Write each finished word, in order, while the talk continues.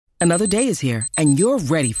Another day is here, and you're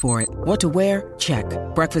ready for it. What to wear? Check.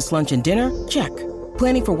 Breakfast, lunch, and dinner? Check.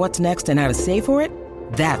 Planning for what's next and how to save for it?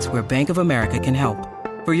 That's where Bank of America can help.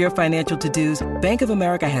 For your financial to-dos, Bank of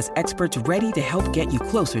America has experts ready to help get you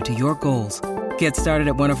closer to your goals. Get started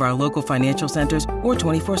at one of our local financial centers or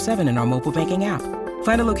 24/7 in our mobile banking app.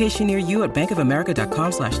 Find a location near you at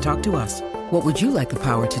bankofamerica.com/talktous. What would you like the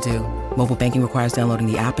power to do? Mobile banking requires downloading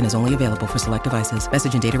the app and is only available for select devices.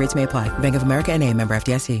 Message and data rates may apply. Bank of America N.A., member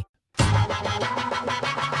FDIC.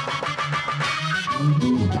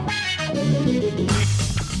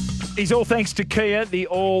 Is all thanks to Kia, the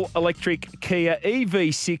all-electric Kia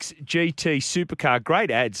EV6 GT supercar. Great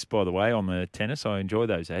ads, by the way, on the tennis. I enjoy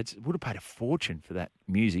those ads. Would have paid a fortune for that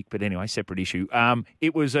music, but anyway, separate issue.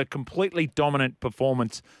 It was a completely dominant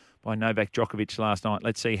performance by Novak Djokovic last night.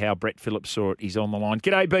 Let's see how Brett Phillips saw it. He's on the line.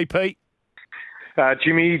 G'day, BP.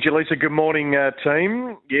 Jimmy, Jaleesa, good morning,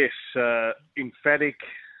 team. Yes, emphatic.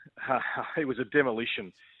 It was a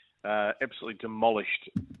demolition. Absolutely demolished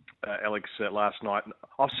Alex last night.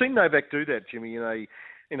 I've seen Novak do that, Jimmy,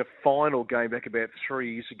 in a final game back about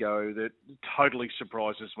 3 years ago that totally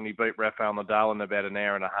surprised us when he beat Rafael Nadal in about an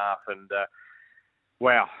hour and a half. And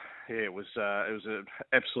wow, yeah, it was an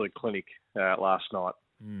absolute clinic last night.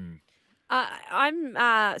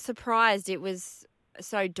 I'm surprised it was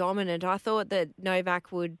so dominant. I thought that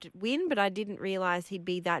Novak would win, but I didn't realise he'd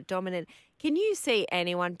be that dominant. Can you see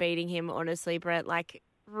anyone beating him, honestly, Brett? Like,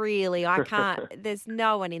 really, I can't. There's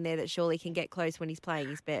no one in there that surely can get close when he's playing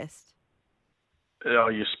his best. Oh,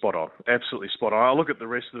 you're spot on. Absolutely spot on. I look at the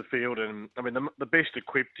rest of the field, and I mean, the best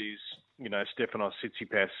equipped is, Stefanos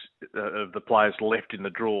Tsitsipas of the players left in the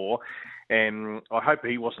draw. And I hope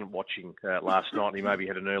he wasn't watching last night. He maybe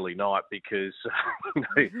had an early night because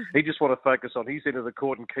he just want to focus on his end of the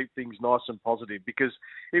court and keep things nice and positive because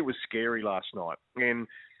it was scary last night. And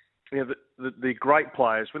the great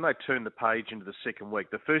players, when they turn the page into the second week,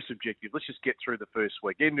 the first objective, let's just get through the first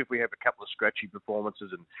week, even if we have a couple of scratchy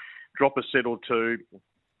performances and drop a set or two,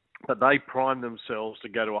 but they prime themselves to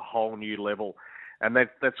go to a whole new level. And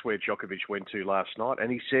that's where Djokovic went to last night. And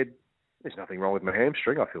he said, there's nothing wrong with my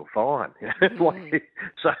hamstring. I feel fine.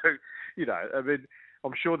 So, I mean,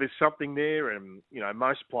 I'm sure there's something there. And,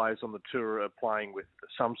 most players on the tour are playing with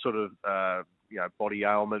some sort of, body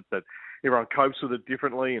ailment, but everyone copes with it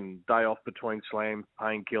differently, and day off between slams,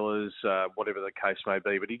 painkillers, whatever the case may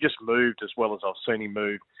be. But he just moved as well as I've seen him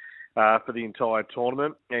move for the entire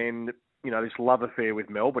tournament. And, this love affair with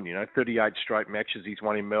Melbourne, 38 straight matches he's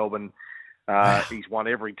won in Melbourne. He's won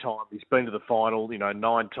every time. He's been to the final,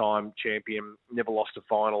 9-time champion, never lost a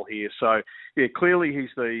final here. So, yeah, clearly he's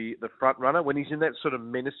the front runner. When he's in that sort of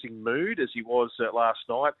menacing mood, as he was last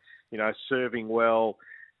night, serving well,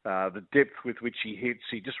 the depth with which he hits,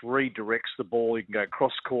 he just redirects the ball. He can go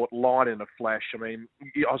cross-court, line in a flash. I mean,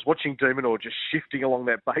 I was watching de Minaur just shifting along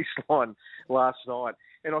that baseline last night.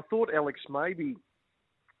 And I thought Alex maybe,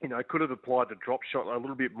 could have applied the drop shot a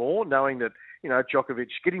little bit more, knowing that, Djokovic,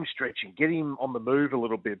 get him stretching, get him on the move a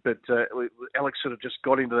little bit. But Alex sort of just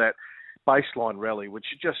got into that baseline rally, which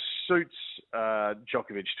just suits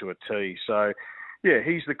Djokovic to a T. So, yeah,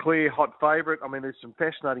 he's the clear hot favourite. I mean, there's some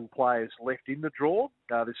fascinating players left in the draw.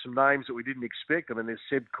 There's some names that we didn't expect. I mean, there's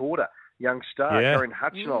Seb Korda, young star, Karen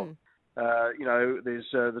Khachanov.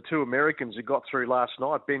 There's the two Americans who got through last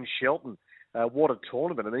night, Ben Shelton. What a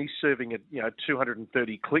tournament. I mean, he's serving at,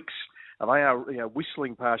 230 clicks. And they are,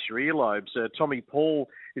 whistling past your earlobes. Tommy Paul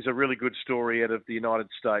is a really good story out of the United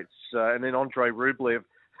States. And then Andrei Rublev.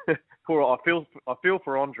 I feel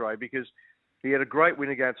for Andrei because he had a great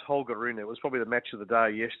win against Holger Rune. It was probably the match of the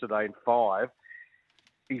day yesterday in 5.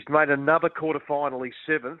 He's made another quarterfinal. He's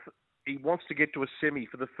 7th. He wants to get to a semi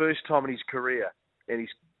for the first time in his career. And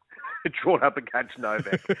he's drawn up against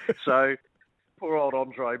Novak. So poor old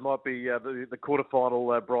Andre might be the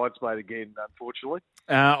quarterfinal bridesmaid again, unfortunately.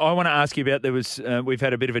 I want to ask you about, we've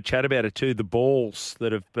had a bit of a chat about it too, the balls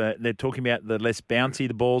that have, they're talking about the less bouncy,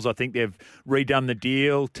 the balls. I think they've redone the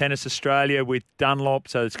deal, Tennis Australia with Dunlop,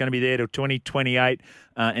 so it's going to be there till 2028.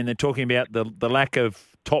 And they're talking about the lack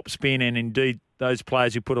of top spin and indeed those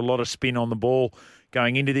players who put a lot of spin on the ball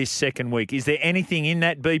going into this second week. Is there anything in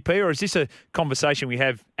that, BP, or is this a conversation we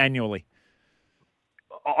have annually?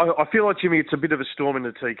 I feel like, Jimmy, it's a bit of a storm in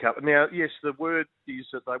the teacup. Now, yes, the word is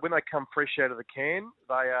that when they come fresh out of the can,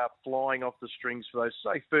 they are flying off the strings for those,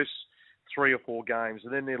 say, first 3 or 4 games,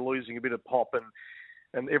 and then they're losing a bit of pop,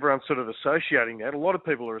 and everyone's sort of associating that. A lot of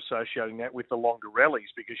people are associating that with the longer rallies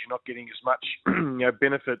because you're not getting as much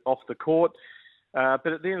benefit off the court. But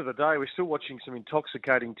at the end of the day, we're still watching some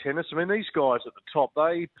intoxicating tennis. I mean, these guys at the top,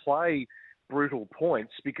 they play brutal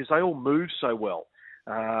points because they all move so well.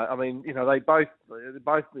 I mean, they both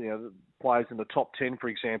players in the top 10, for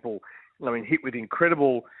example, hit with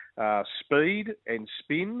incredible speed and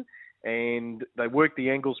spin, and they work the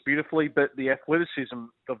angles beautifully, but the athleticism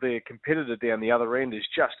of their competitor down the other end is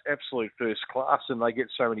just absolute first class, and they get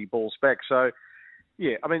so many balls back. So,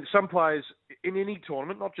 yeah, I mean, some players in any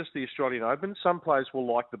tournament, not just the Australian Open, some players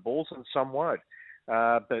will like the balls and some won't.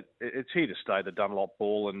 But it's here to stay, the Dunlop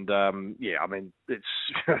ball, and it's.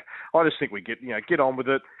 I just think we get on with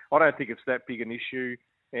it. I don't think it's that big an issue,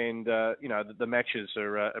 and the matches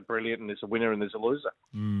are brilliant, and there's a winner and there's a loser.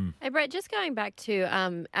 Hey Brett, just going back to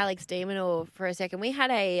Alex de Minaur for a second, we had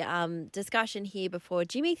a discussion here before.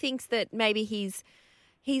 Jimmy thinks that maybe he's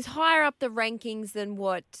higher up the rankings than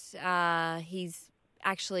what he's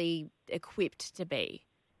actually equipped to be.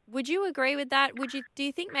 Would you agree with that? Do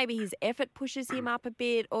you think maybe his effort pushes him up a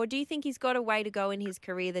bit, or do you think he's got a way to go in his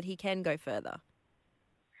career that he can go further?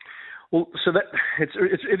 Well, so that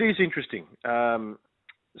it is interesting.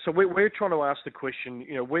 So we're trying to ask the question,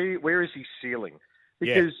 where is his ceiling?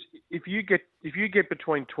 Because if you get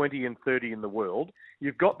between 20 and 30 in the world,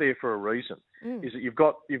 you've got there for a reason. Is that you've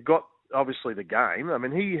got obviously the game. I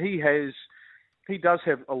mean, he does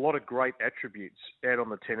have a lot of great attributes out on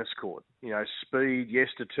the tennis court. Speed, yes,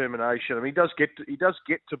 determination. I mean, he does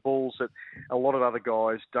get to balls that a lot of other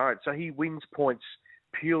guys don't. So he wins points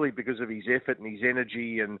purely because of his effort and his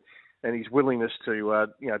energy and his willingness to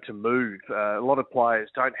move. A lot of players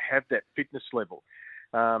don't have that fitness level.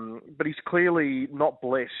 But he's clearly not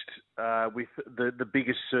blessed with the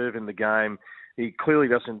biggest serve in the game. He clearly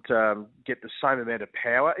doesn't get the same amount of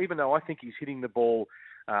power, even though I think he's hitting the ball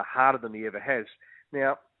harder than he ever has.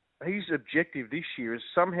 Now, his objective this year is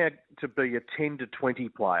somehow to be a 10 to 20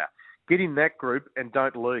 player. Get in that group and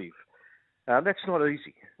don't leave. That's not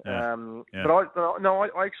easy. But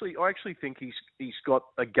I actually think he's got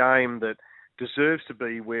a game that deserves to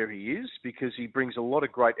be where he is, because he brings a lot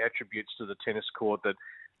of great attributes to the tennis court that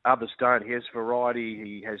others don't. He has variety,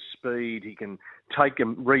 he has speed, he can take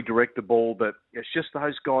and redirect the ball, but it's just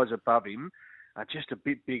those guys above him are just a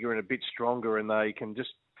bit bigger and a bit stronger, and they can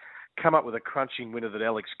just come up with a crunching winner that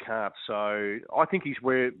Alex can't. So I think he's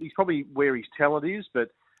probably where his talent is, but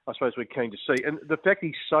I suppose we're keen to see. And the fact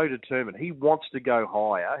he's so determined, he wants to go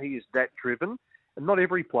higher, he is that driven, and not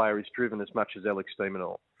every player is driven as much as Alex de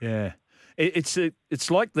Minaur. Yeah. It's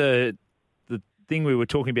like the thing we were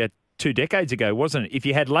talking about 2 decades ago, wasn't it? If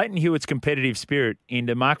you had Leighton Hewitt's competitive spirit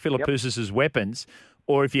into Mark Philippoussis' weapons,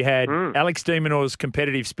 or if you had Alex de Minaur's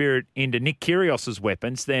competitive spirit into Nick Kyrgios's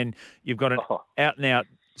weapons, then you've got an out-and-out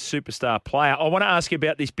superstar player. I want to ask you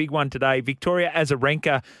about this big one today. Victoria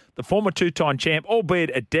Azarenka, the former 2-time champ, albeit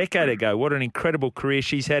a decade ago. What an incredible career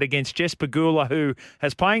she's had against Jess Pegula, who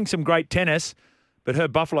has playing some great tennis, but her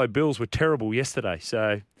Buffalo Bills were terrible yesterday.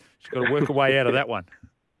 So she's got to work her way out of that one.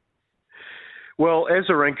 Well,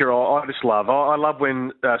 Azarenka, I just love. I love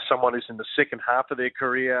when someone is in the second half of their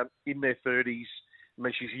career, in their 30s. I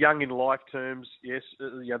mean, she's young in life terms, yes,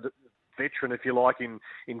 the veteran, if you like, in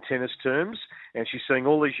tennis terms, and she's seeing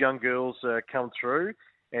all these young girls come through,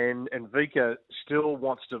 and Vika still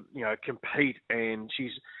wants to, compete, and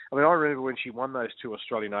I remember when she won those 2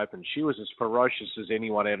 Australian Opens, she was as ferocious as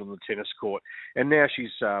anyone out on the tennis court, and now she's,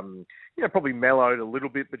 probably mellowed a little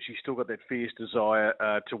bit, but she's still got that fierce desire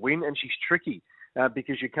to win, and she's tricky.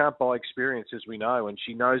 Because you can't buy experience, as we know, and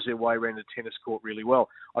she knows her way around the tennis court really well.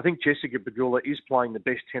 I think Jessica Pegula is playing the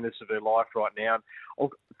best tennis of her life right now.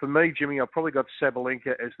 For me, Jimmy, I've probably got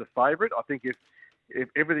Sabalenka as the favourite. I think if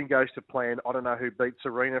everything goes to plan, I don't know who beats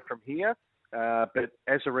Serena from here, but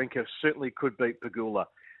Azarenka certainly could beat Pegula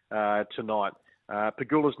tonight.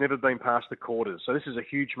 Pegula's never been past the quarters, so this is a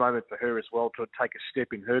huge moment for her as well to take a step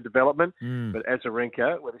in her development. But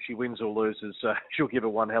Azarenka, whether she wins or loses, she'll give her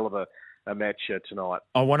one hell of a match tonight.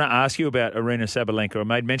 I want to ask you about Aryna Sabalenka. I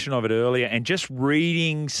made mention of it earlier, and just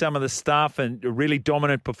reading some of the stuff and a really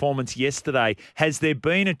dominant performance yesterday, has there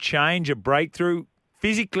been a change, a breakthrough?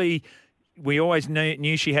 Physically, we always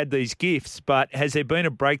knew she had these gifts, but has there been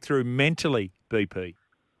a breakthrough mentally, BP?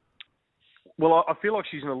 Well, I feel like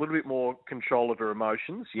she's in a little bit more control of her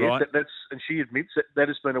emotions. Yes, right. And she admits that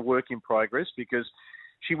has been a work in progress, because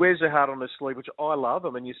she wears her heart on her sleeve, which I love.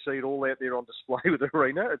 I mean, you see it all out there on display with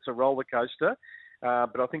Aryna. It's a roller coaster.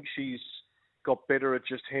 But I think she's got better at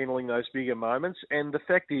just handling those bigger moments. And the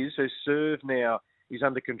fact is, her serve now is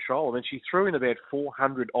under control. I mean, she threw in about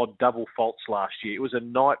 400-odd double faults last year. It was a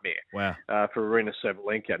nightmare for Aryna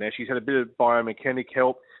Sabalenka. Now, she's had a bit of biomechanic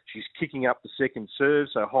help. She's kicking up the second serve,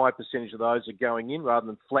 so a high percentage of those are going in rather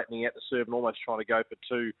than flattening out the serve and almost trying to go for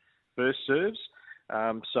 2 first serves.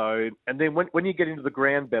 And then when you get into the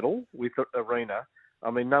ground battle with Aryna,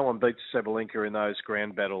 I mean, no one beats Sabalenka in those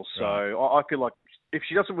ground battles. So I feel like if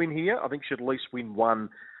she doesn't win here, I think she'll at least win one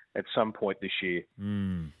at some point this year.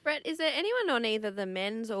 Brett, is there anyone on either the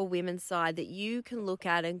men's or women's side that you can look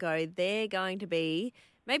at and go, they're going to be,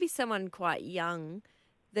 maybe someone quite young,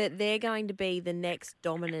 that they're going to be the next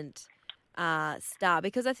dominant star?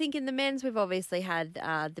 Because I think in the men's we've obviously had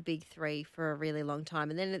the big three for a really long time,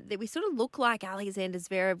 and then we sort of look like Alexander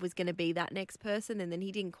Zverev was going to be that next person, and then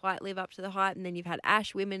he didn't quite live up to the hype. And then you've had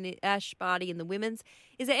Ash Barty in the women's.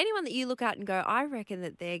 Is there anyone that you look at and go, I reckon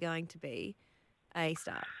that they're going to be a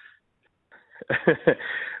star?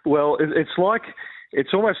 Well,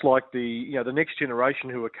 it's almost like the next generation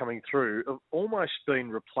who are coming through have almost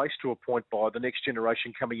been replaced to a point by the next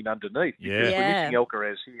generation coming in underneath. Yeah. Because we're missing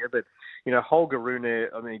Alcaraz here, but Holger Rune,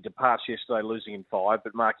 I mean, he departs yesterday losing in 5,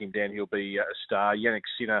 but marking him down, he'll be a star. Yannick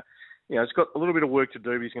Sinner, he's got a little bit of work to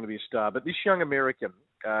do, but he's going to be a star. But this young American,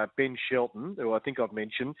 Ben Shelton, who I think I've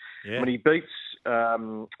mentioned, when he beats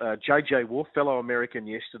JJ Wolf, fellow American,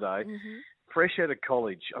 yesterday. Mm-hmm. Fresh out of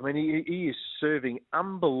college. I mean, he is serving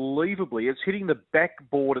unbelievably. It's hitting the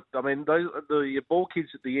backboard. The ball kids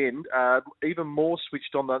at the end are even more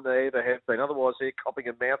switched on than they ever have been. Otherwise, they're copping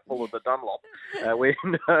a mouthful of the Dunlop. When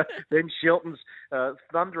then Shelton's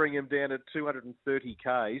thundering him down at 230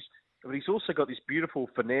 Ks. But he's also got this beautiful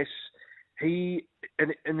finesse.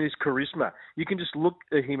 And his charisma. You can just look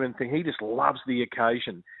at him and think he just loves the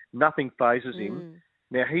occasion. Nothing phases him.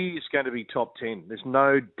 Now, he is going to be top 10. There's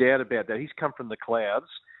no doubt about that. He's come from the clouds,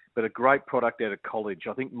 but a great product out of college.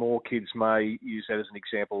 I think more kids may use that as an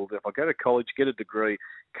example. If I go to college, get a degree,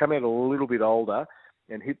 come out a little bit older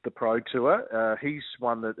and hit the pro tour, he's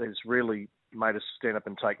one that has really made us stand up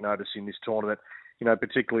and take notice in this tournament,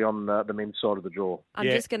 particularly on the men's side of the draw. I'm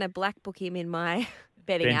just going to black book him in my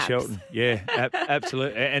betting Ben apps. Shelton,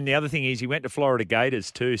 absolutely. And the other thing is he went to Florida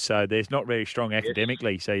Gators too, so there's not very strong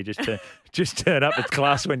academically. So you just turn up. It's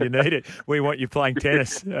class when you need it. We want you playing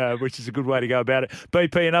tennis, which is a good way to go about it.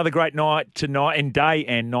 BP, another great night tonight and day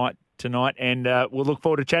and night tonight, and we'll look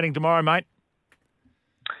forward to chatting tomorrow, mate.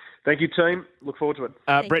 Thank you, team. Look forward to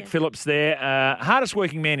it. Brett Phillips there, hardest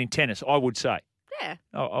working man in tennis, I would say. Yeah.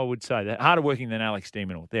 I would say that. Harder working than Alex de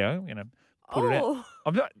Minaur. There, put it out.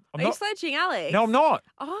 I'm not. Are you sledging Alex? No, I'm not.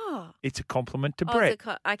 Oh. It's a compliment to Brett.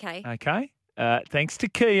 Okay. Okay. Thanks to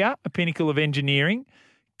Kia, a pinnacle of engineering.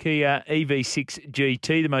 Kia EV6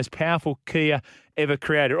 GT, the most powerful Kia ever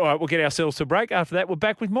created. All right, we'll get ourselves a break. After that, we're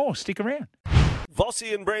back with more. Stick around.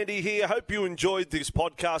 Vossi and Brandy here. Hope you enjoyed this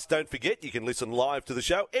podcast. Don't forget, you can listen live to the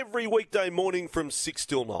show every weekday morning from 6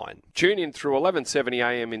 till 9. Tune in through 11:70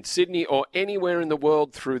 a.m. in Sydney or anywhere in the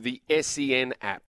world through the SEN app.